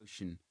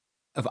devotion,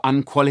 of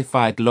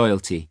unqualified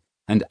loyalty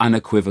and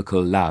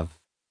unequivocal love.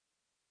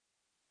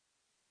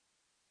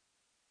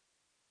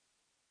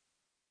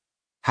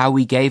 How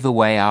we gave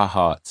away our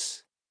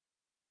hearts.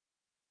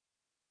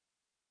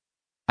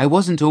 I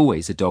wasn't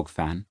always a dog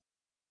fan.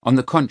 On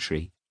the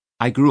contrary,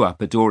 I grew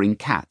up adoring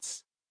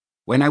cats.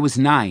 When I was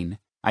 9,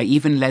 I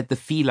even led the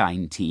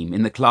feline team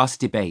in the class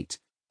debate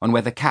on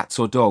whether cats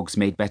or dogs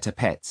made better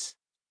pets.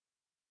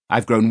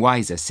 I've grown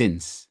wiser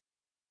since.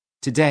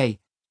 Today,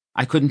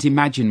 I couldn't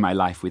imagine my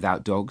life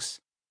without dogs.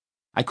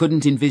 I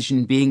couldn't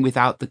envision being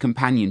without the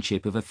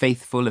companionship of a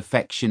faithful,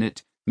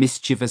 affectionate,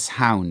 mischievous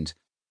hound,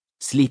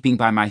 sleeping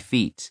by my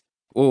feet,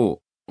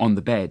 or on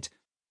the bed,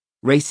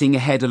 racing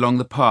ahead along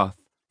the path,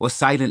 or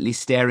silently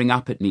staring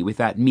up at me with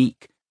that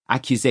meek,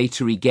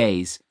 accusatory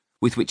gaze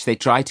with which they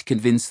try to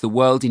convince the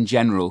world in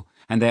general,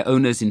 and their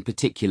owners in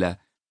particular,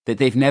 that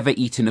they've never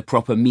eaten a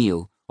proper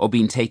meal or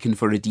been taken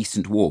for a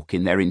decent walk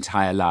in their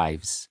entire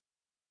lives.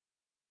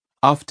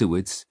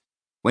 Afterwards,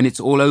 when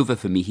it's all over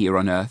for me here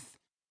on earth,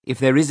 if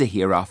there is a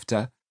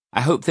hereafter,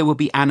 I hope there will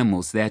be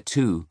animals there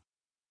too.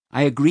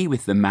 I agree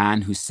with the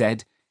man who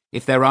said,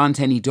 if there aren't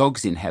any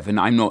dogs in heaven,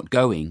 I'm not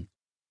going.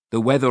 Though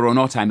whether or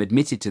not I'm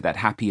admitted to that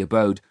happy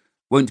abode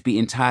won't be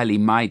entirely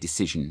my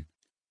decision.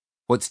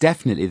 What's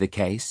definitely the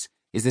case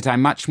is that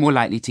I'm much more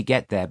likely to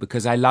get there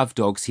because I love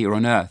dogs here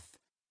on earth,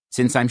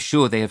 since I'm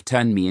sure they have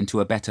turned me into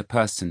a better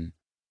person.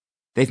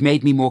 They've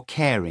made me more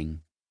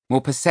caring,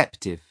 more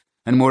perceptive,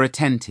 and more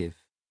attentive,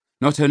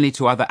 not only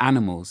to other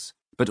animals,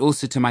 but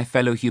also to my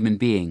fellow human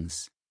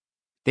beings.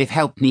 They've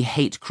helped me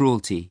hate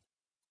cruelty,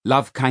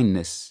 love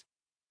kindness,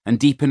 and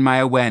deepen my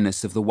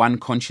awareness of the one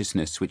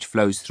consciousness which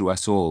flows through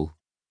us all.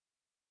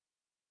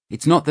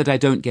 It's not that I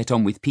don't get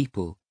on with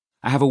people.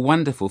 I have a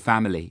wonderful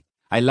family.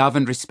 I love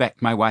and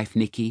respect my wife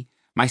Nikki,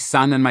 my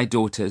son and my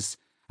daughters,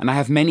 and I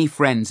have many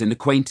friends and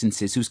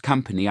acquaintances whose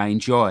company I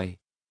enjoy.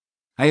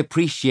 I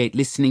appreciate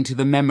listening to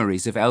the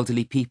memories of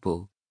elderly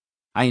people.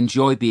 I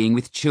enjoy being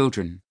with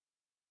children.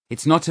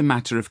 It's not a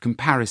matter of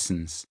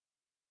comparisons.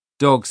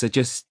 Dogs are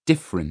just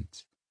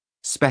different,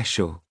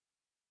 special.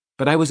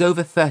 But I was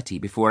over 30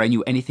 before I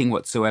knew anything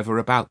whatsoever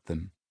about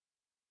them.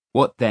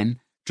 What then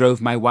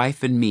drove my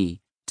wife and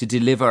me to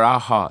deliver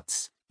our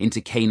hearts into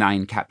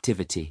canine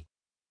captivity?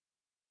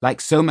 Like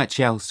so much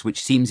else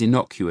which seems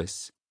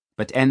innocuous,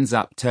 but ends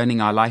up turning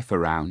our life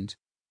around,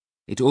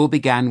 it all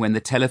began when the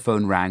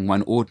telephone rang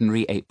one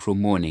ordinary April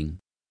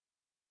morning.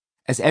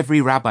 As every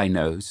rabbi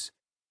knows,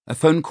 a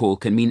phone call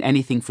can mean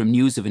anything from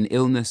news of an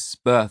illness,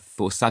 birth,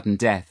 or sudden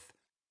death,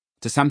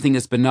 to something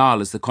as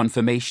banal as the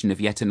confirmation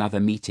of yet another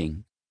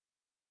meeting.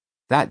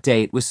 That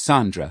day it was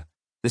Sandra,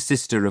 the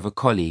sister of a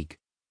colleague.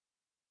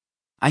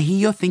 "I hear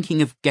you're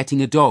thinking of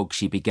getting a dog,"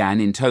 she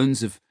began in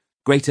tones of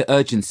greater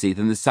urgency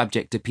than the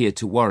subject appeared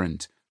to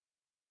warrant.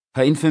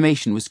 Her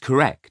information was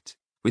correct,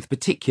 with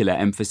particular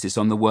emphasis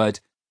on the word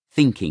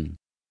thinking.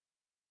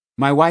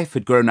 My wife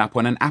had grown up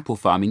on an apple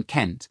farm in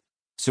Kent,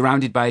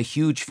 surrounded by a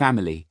huge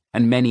family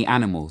and many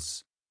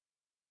animals.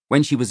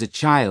 When she was a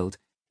child,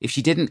 if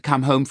she didn't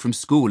come home from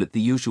school at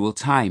the usual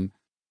time,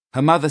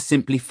 her mother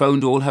simply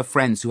phoned all her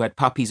friends who had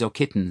puppies or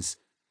kittens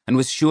and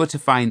was sure to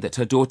find that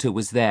her daughter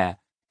was there,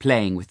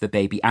 playing with the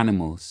baby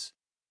animals.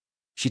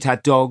 She'd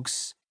had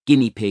dogs,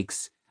 guinea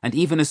pigs, and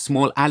even a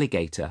small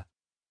alligator.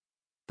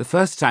 The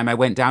first time I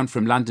went down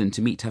from London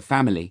to meet her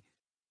family,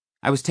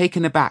 I was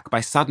taken aback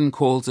by sudden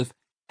calls of,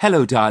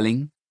 "Hello,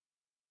 darling,"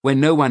 when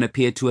no one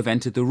appeared to have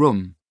entered the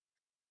room.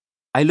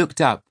 I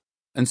looked up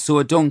and saw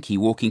a donkey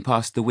walking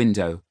past the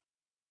window,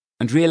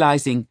 and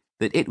realizing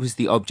that it was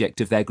the object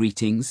of their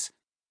greetings,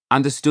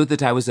 understood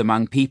that I was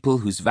among people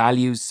whose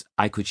values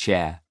I could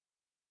share.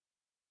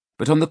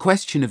 But on the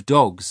question of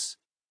dogs,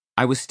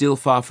 I was still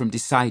far from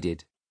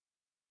decided.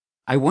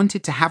 I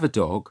wanted to have a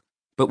dog,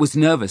 but was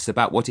nervous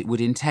about what it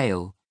would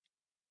entail.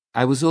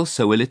 I was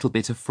also a little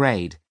bit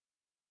afraid.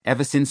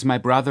 Ever since my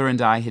brother and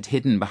I had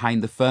hidden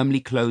behind the firmly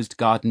closed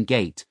garden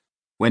gate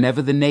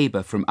whenever the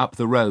neighbour from up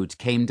the road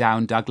came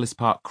down Douglas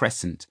Park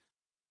Crescent,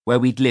 where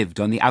we'd lived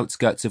on the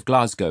outskirts of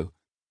Glasgow,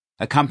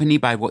 accompanied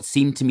by what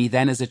seemed to me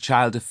then as a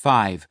child of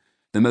 5,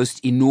 the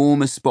most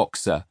enormous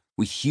boxer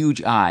with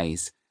huge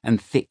eyes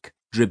and thick,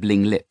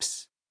 dribbling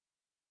lips.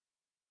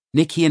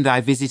 Nikki and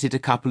I visited a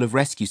couple of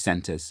rescue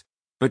centres,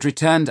 but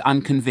returned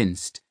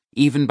unconvinced,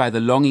 even by the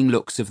longing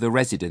looks of the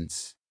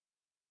residents.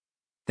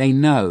 "They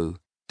know,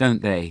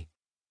 don't they?"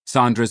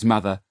 Sandra's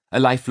mother, a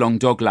lifelong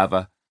dog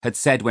lover, had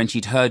said when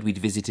she'd heard we'd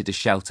visited a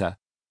shelter.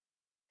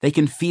 "They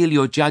can feel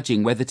you're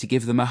judging whether to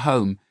give them a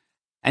home,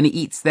 and it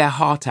eats their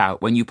heart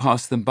out when you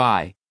pass them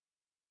by."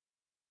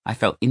 I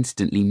felt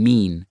instantly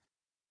mean.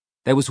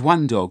 There was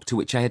one dog to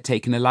which I had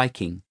taken a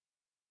liking.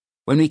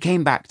 When we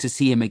came back to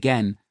see him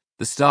again,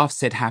 the staff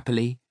said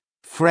happily,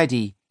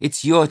 "Freddie,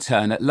 it's your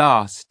turn at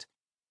last."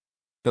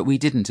 But we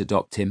didn't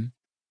adopt him,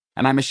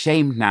 and I'm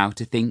ashamed now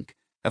to think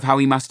of how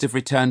he must have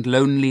returned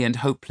lonely and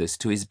hopeless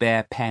to his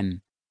bare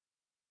pen.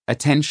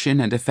 Attention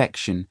and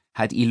affection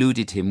had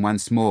eluded him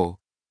once more.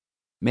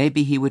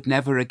 Maybe he would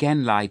never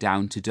again lie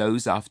down to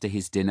doze after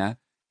his dinner,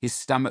 his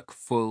stomach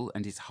full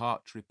and his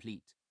heart replete.